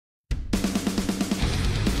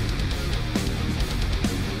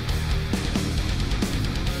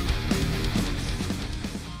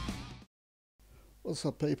What's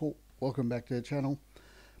up, people? Welcome back to the channel.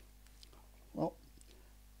 Well,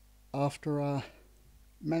 after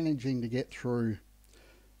managing to get through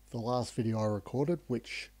the last video I recorded,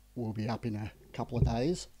 which will be up in a couple of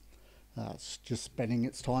days, it's just spending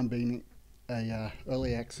its time being a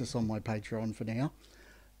early access on my Patreon for now.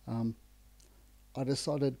 I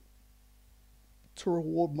decided to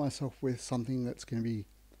reward myself with something that's going to be,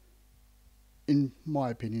 in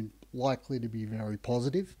my opinion, likely to be very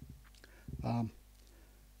positive.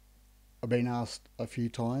 I've been asked a few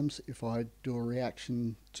times if I do a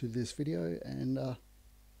reaction to this video, and I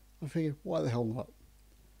figured, why the hell not?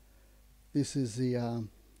 This is the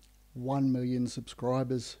 1 million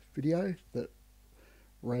subscribers video that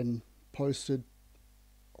Ren posted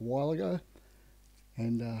a while ago,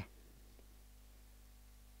 and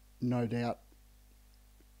no doubt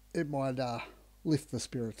it might lift the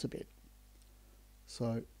spirits a bit.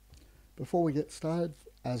 So before we get started,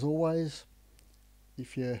 as always,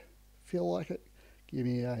 if you feel like it, give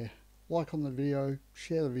me a like on the video,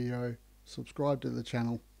 share the video, subscribe to the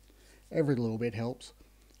channel. Every little bit helps.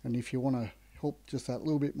 And if you want to help just that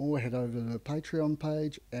little bit more, head over to the Patreon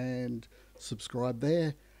page and subscribe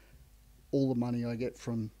there. All the money I get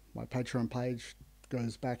from my Patreon page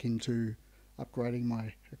goes back into upgrading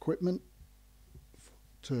my equipment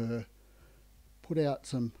to put out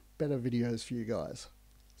some better videos for you guys.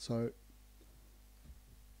 So,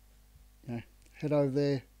 head over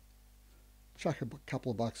there, chuck a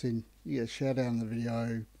couple of bucks in, you get a shout out in the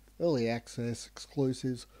video, early access,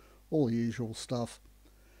 exclusives, all the usual stuff.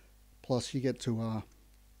 Plus you get to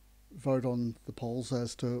vote on the polls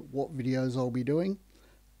as to what videos I'll be doing,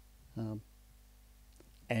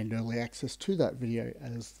 and early access to that video,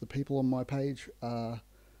 as the people on my page are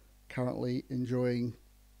currently enjoying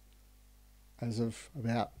as of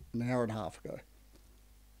about an hour and a half ago.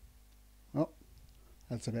 Well,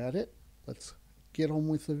 that's about it. Let's get on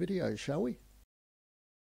with the video, shall we?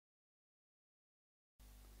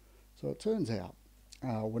 So it turns out,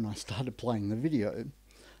 when I started playing the video,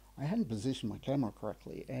 I hadn't positioned my camera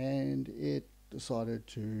correctly, and it decided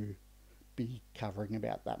to be covering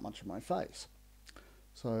about that much of my face.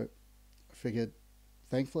 So I figured,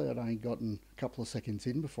 thankfully I'd only gotten a couple of seconds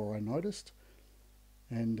in before I noticed,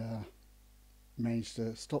 and managed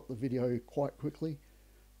to stop the video quite quickly.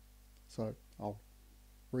 So I'll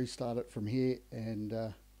restart it from here and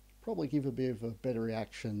probably give a bit of a better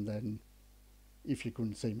reaction than if you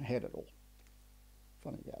couldn't see my head at all.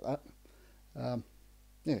 Funny about that.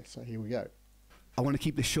 Yeah, so here we go. I want to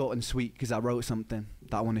keep this short and sweet because I wrote something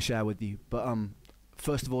that I want to share with you. But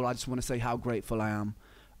first of all, I just want to say how grateful I am.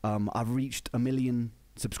 I've reached 1 million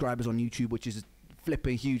subscribers on YouTube, which is a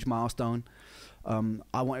flipping huge milestone.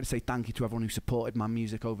 I wanted to say thank you to everyone who supported my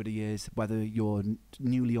music over the years, whether you're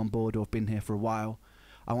newly on board or have been here for a while.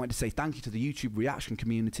 I wanted to say thank you to the YouTube reaction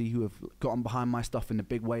community who have gotten behind my stuff in a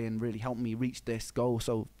big way and really helped me reach this goal.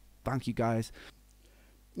 So thank you guys.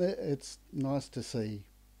 It's nice to see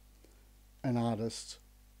an artist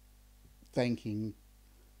thanking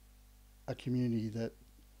a community that,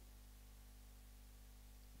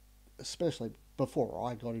 especially before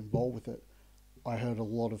I got involved with it, I heard a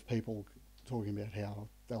lot of people talking about how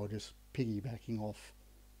they were just piggybacking off,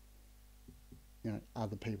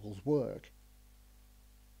 other people's work,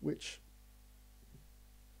 which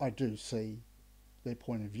I do see their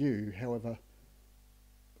point of view. However,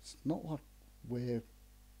 it's not like we're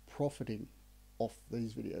profiting off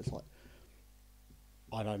these videos. Like,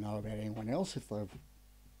 I don't know about anyone else if they've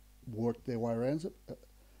worked their way around it.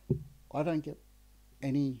 I don't get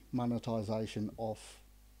any monetization off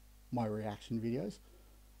my reaction videos,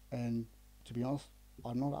 and to be honest,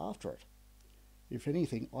 I'm not after it. If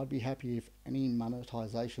anything, I'd be happy if any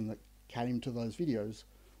monetization that came to those videos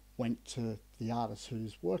went to the artist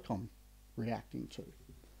whose work I'm reacting to.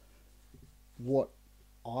 What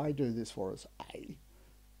I do this for is A,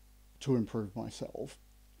 to improve myself,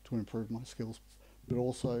 to improve my skills, but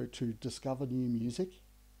also to discover new music,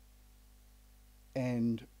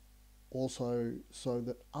 and also so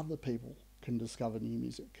that other people can discover new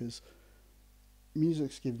music, because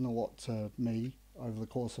music's given a lot to me over the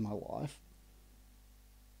course of my life.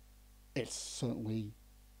 It's certainly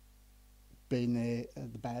been there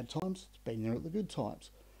at the bad times, it's been there at the good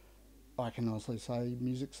times. I can honestly say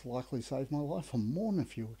music's likely saved my life on more than a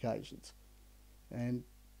few occasions, and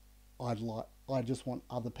I just want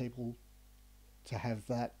other people to have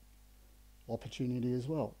that opportunity as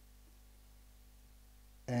well.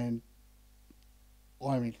 And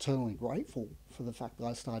I'm eternally grateful for the fact that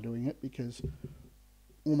I started doing it, because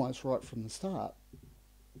almost right from the start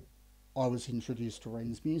I was introduced to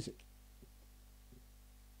Ren's music,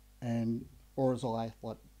 and or as I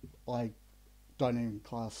don't even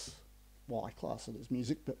class, well, I class it as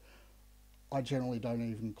music, but I generally don't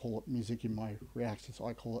even call it music in my reactions.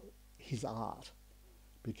 I call it his art,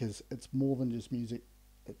 because it's more than just music.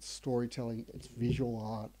 It's storytelling, it's visual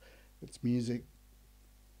art, it's music,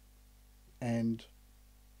 and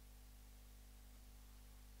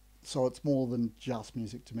so it's more than just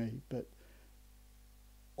music to me. But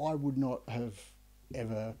I would not have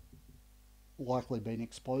ever likely been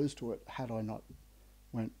exposed to it had I not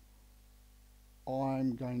went,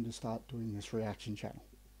 I'm going to start doing this reaction channel.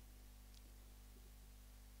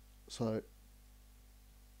 So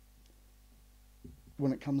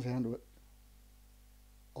when it comes down to it,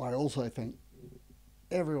 I also think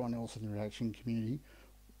everyone else in the reaction community,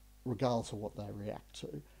 regardless of what they react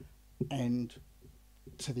to, and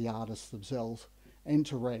to the artists themselves, and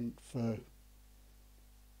to Ren for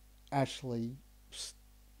actually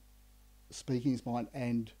speaking his mind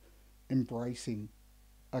and embracing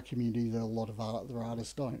a community that a lot of other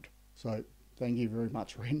artists don't. So thank you very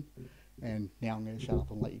much, Ren. And now I'm going to shut up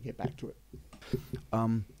and let you get back to it.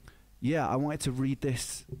 Yeah, I wanted to read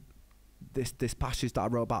this passage that I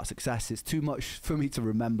wrote about success. It's too much for me to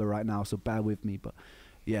remember right now, so bear with me. But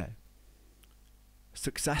yeah,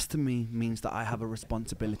 success to me means that I have a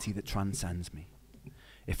responsibility that transcends me.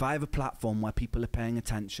 If I have a platform where people are paying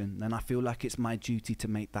attention, then I feel like it's my duty to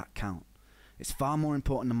make that count. It's far more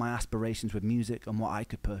important than my aspirations with music and what I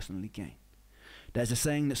could personally gain. There's a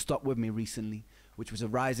saying that stuck with me recently, which was a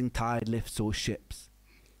rising tide lifts all ships.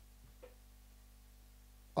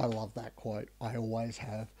 I love that quote. I always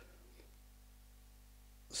have.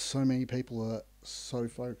 So many people are so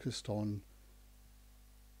focused on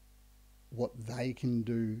what they can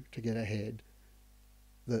do to get ahead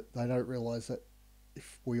that they don't realise that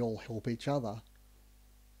if we all help each other,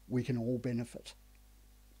 we can all benefit.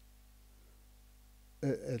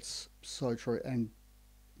 It's so true, and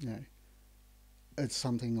you know, it's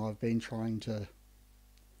something I've been trying to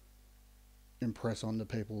impress on the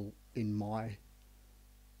people in my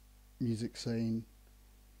music scene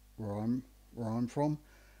where I'm from,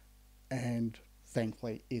 and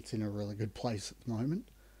thankfully it's in a really good place at the moment.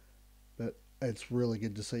 But it's really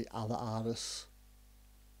good to see other artists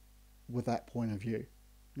with that point of view.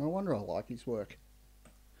 No wonder I like his work.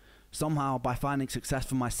 Somehow, by finding success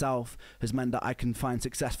for myself has meant that I can find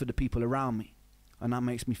success for the people around me, and that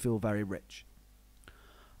makes me feel very rich.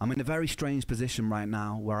 I'm in a very strange position right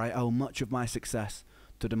now where I owe much of my success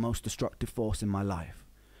to the most destructive force in my life,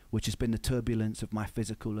 which has been the turbulence of my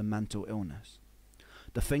physical and mental illness.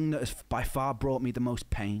 The thing that has by far brought me the most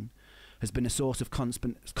pain has been a source of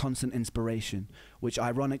constant inspiration, which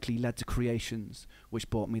ironically led to creations which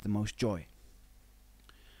brought me the most joy.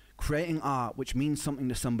 Creating art which means something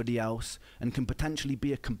to somebody else and can potentially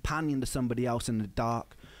be a companion to somebody else in the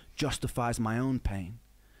dark justifies my own pain,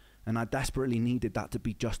 and I desperately needed that to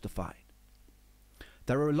be justified.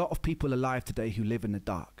 There are a lot of people alive today who live in the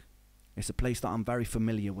dark. It's a place that I'm very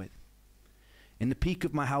familiar with. In the peak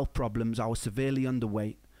of my health problems, I was severely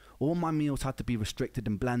underweight. All my meals had to be restricted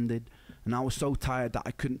and blended, and I was so tired that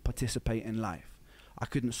I couldn't participate in life. I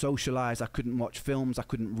couldn't socialize, I couldn't watch films, I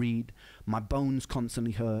couldn't read. My bones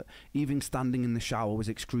constantly hurt. Even standing in the shower was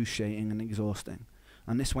excruciating and exhausting.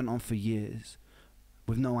 And this went on for years,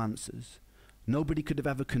 with no answers. Nobody could have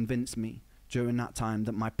ever convinced me during that time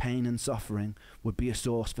that my pain and suffering would be a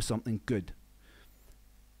source for something good,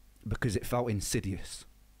 because it felt insidious.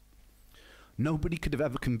 Nobody could have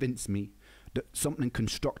ever convinced me that something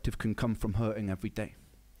constructive can come from hurting every day.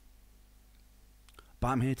 But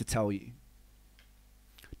I'm here to tell you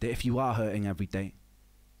that if you are hurting every day,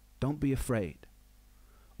 don't be afraid.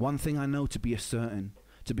 One thing I know to be a certain,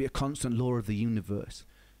 to be a constant law of the universe,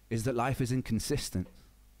 is that life is inconsistent.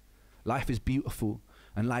 Life is beautiful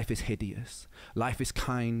and life is hideous. Life is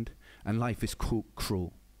kind and life is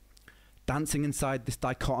cruel. Dancing inside this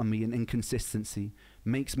dichotomy and inconsistency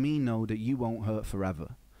makes me know that you won't hurt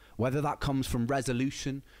forever, whether that comes from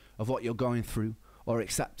resolution of what you're going through or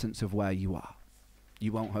acceptance of where you are.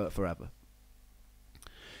 You won't hurt forever.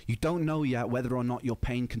 You don't know yet whether or not your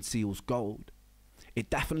pain conceals gold. It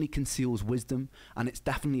definitely conceals wisdom, and it's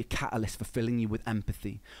definitely a catalyst for filling you with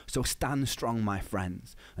empathy. So stand strong, my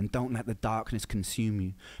friends, and don't let the darkness consume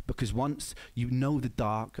you, because once you know the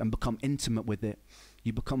dark and become intimate with it,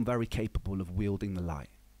 you become very capable of wielding the light.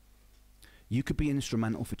 You could be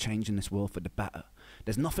instrumental for changing this world for the better.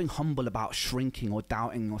 There's nothing humble about shrinking or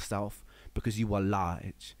doubting yourself because you are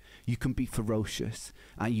large. You can be ferocious,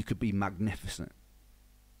 and you could be magnificent.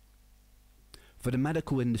 For the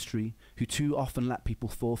medical industry, who too often let people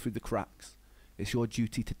fall through the cracks, it's your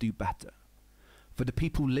duty to do better. For the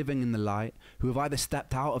people living in the light, who have either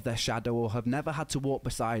stepped out of their shadow or have never had to walk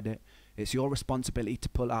beside it, It's your responsibility to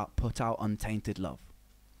put out untainted love.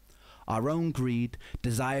 Our own greed,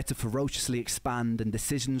 desire to ferociously expand, and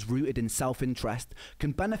decisions rooted in self-interest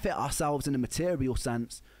can benefit ourselves in a material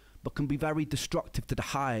sense, but can be very destructive to the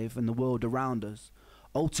hive and the world around us,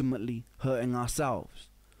 ultimately hurting ourselves.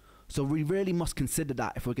 So we really must consider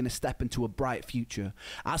that if we're going to step into a bright future.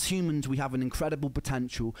 As humans, we have an incredible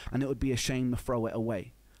potential, and it would be a shame to throw it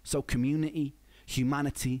away. So community,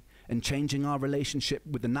 humanity, and changing our relationship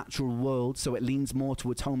with the natural world so it leans more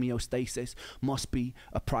towards homeostasis must be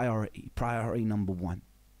a priority number one.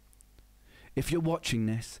 If you're watching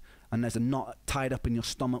this and there's a knot tied up in your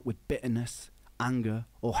stomach with bitterness, anger,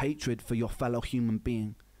 or hatred for your fellow human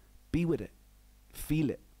being, be with it, feel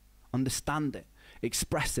it, understand it,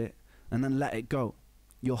 express it, and then let it go.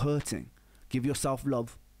 You're hurting. Give yourself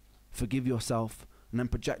love, forgive yourself, and then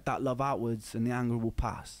project that love outwards, and the anger will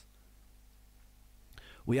pass.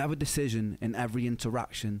 We have a decision in every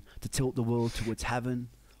interaction to tilt the world towards heaven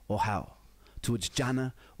or hell, towards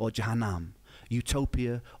Jannah or Jahannam,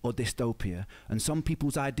 utopia or dystopia, and some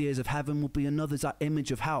people's ideas of heaven will be another's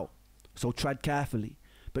image of hell. So tread carefully,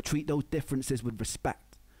 but treat those differences with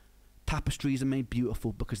respect. Tapestries are made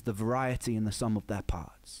beautiful because of the variety in the sum of their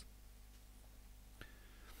parts.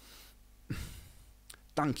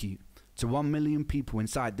 Thank you to 1 million people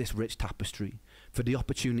inside this rich tapestry for the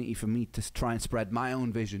opportunity for me to try and spread my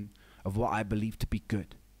own vision of what I believe to be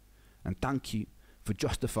good. And thank you for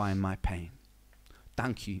justifying my pain.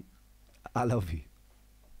 Thank you. I love you.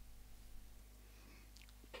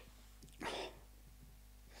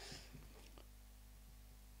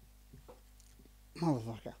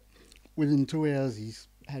 Motherfucker. Within 2 hours, he's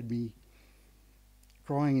had me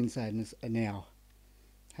crying in sadness, and now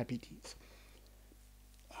happy tears.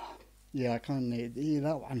 Yeah, I kind of need to hear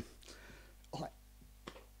that one.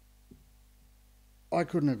 I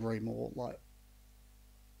couldn't agree more. Like,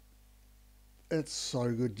 it's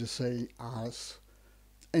so good to see artists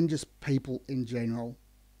and just people in general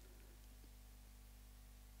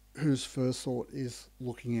whose first thought is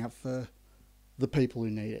looking out for the people who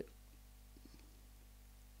need it.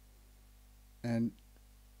 And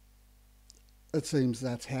it seems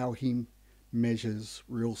that's how he measures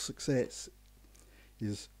real success,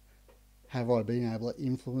 is, have I been able to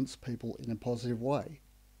influence people in a positive way?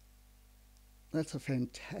 That's a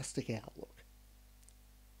fantastic outlook.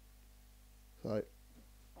 So,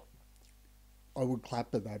 I would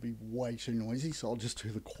clap, but that'd be way too noisy, so I'll just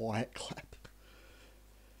do the quiet clap.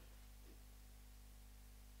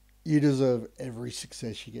 You deserve every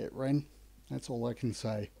success you get, Ren. That's all I can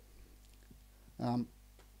say.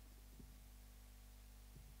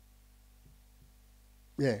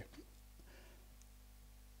 Yeah.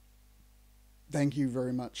 Thank you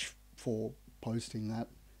very much for posting that.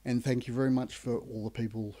 And thank you very much for all the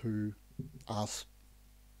people who asked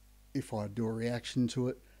if I do a reaction to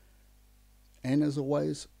it. And as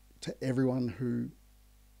always, to everyone who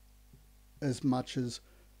as much as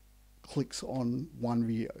clicks on one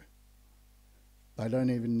video. They don't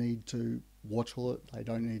even need to watch all it. They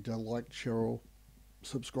don't need to like, share, or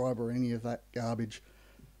subscribe or any of that garbage.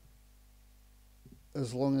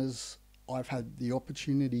 As long as I've had the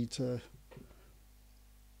opportunity to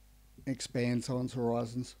expand someone's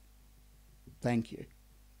horizons, thank you.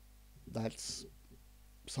 That's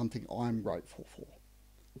something I'm grateful for.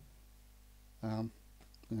 I'm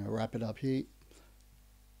going to wrap it up here.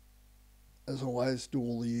 As always, do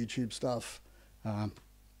all the YouTube stuff and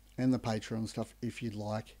the Patreon stuff if you'd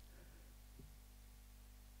like.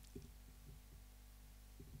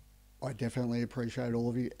 I definitely appreciate all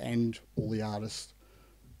of you and all the artists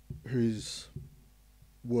whose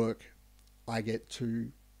work I get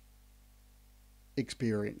to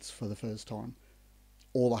experience for the first time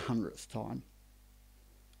or the 100th time.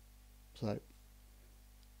 So,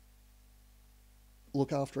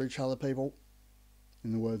 look after each other, people.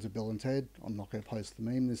 In the words of Bill and Ted, I'm not going to post the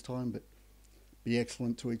meme this time, but be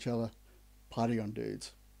excellent to each other. Party on,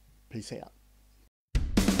 dudes. Peace out.